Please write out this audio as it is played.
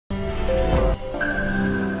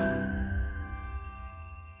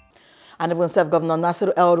And even Self-Governor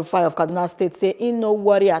Nasir El-Rufai of Kaduna State say he no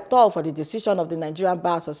worry at all for the decision of the Nigerian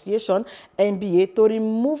Bar Association, NBA, to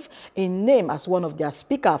remove a name as one of their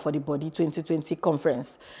speaker for the body 2020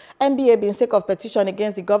 conference. NBA, being sake of petition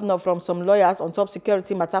against the governor from some lawyers on top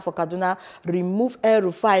security matter for Kaduna, remove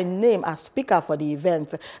El-Rufai name as speaker for the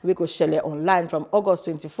event, which will share online from August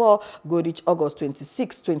 24, go reach August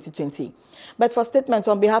 26, 2020. But for statements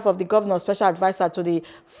on behalf of the governor's special advisor to the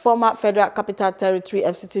former Federal Capital Territory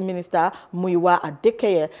FCT Minister Muyiwa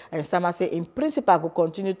Adekeye, and Sama say in principle will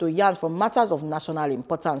continue to yarn for matters of national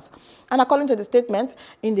importance. And according to the statement,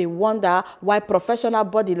 in they wonder why professional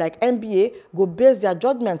body like NBA go base their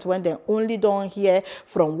judgment when they only don't hear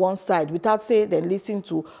from one side without say they listen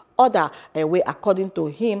to other way, according to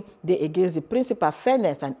him, they against the principle of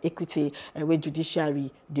fairness and equity where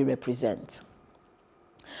judiciary they represent.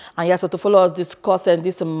 And yes, so to follow us discussing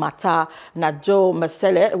this matter, Joe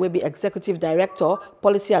Mesele will be Executive Director,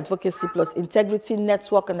 Policy Advocacy plus Integrity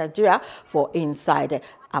Network in Nigeria for Inside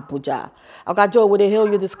Abuja. Okay, Joe, will they hail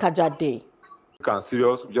you this Kaja day? You can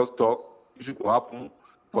serious, we just talk. Issue will happen.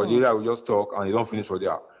 For the area, we just talk and you don't finish for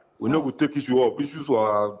there. We know we take issue up. Issues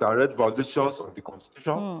are direct violations of the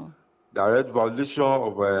Constitution, direct violation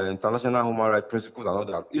of international human rights principles and all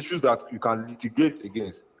that. Issues that you can litigate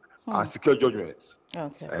against and secure judgments.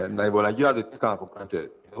 Okay. And Nigeria, they take for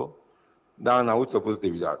granted, you know. Now we're supposed to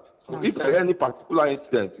do that. So if there any particular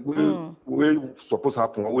incident we supposed to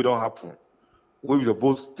happen or we don't happen, we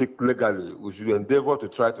supposed to take legally, we should endeavor to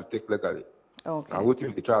try to take legally. Okay. And we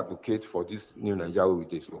think they try to advocate for this new Nigeria with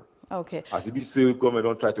this one. Okay. As if you say government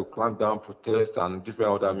don't try to clamp down, protest, and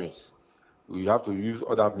different other means. We have to use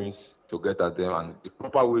other means to get at them, and the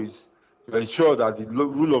proper ways to ensure that the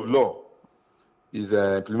rule of law is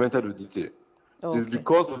implemented with detail. Okay. It's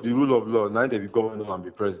because of the rule of law, now they be governor and be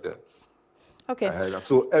president. Okay.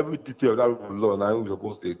 So every detail of that rule of law, now we're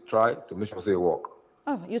supposed to try to make sure they work.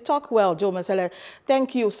 Oh, you talk well, Joe Mesele.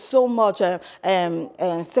 Thank you so much.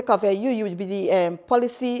 Sake of you will be the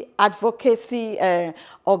policy advocacy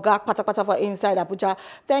Oga Patapata for Inside Abuja.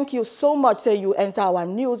 Thank you so much. Say you enter our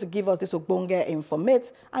news, give us this Ogbonge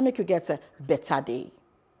informate, and make you get a better day.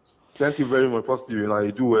 Thank you very much, Positive. And I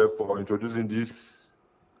do well for introducing this.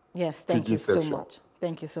 Yes, thank you so much.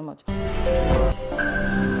 Thank you so much.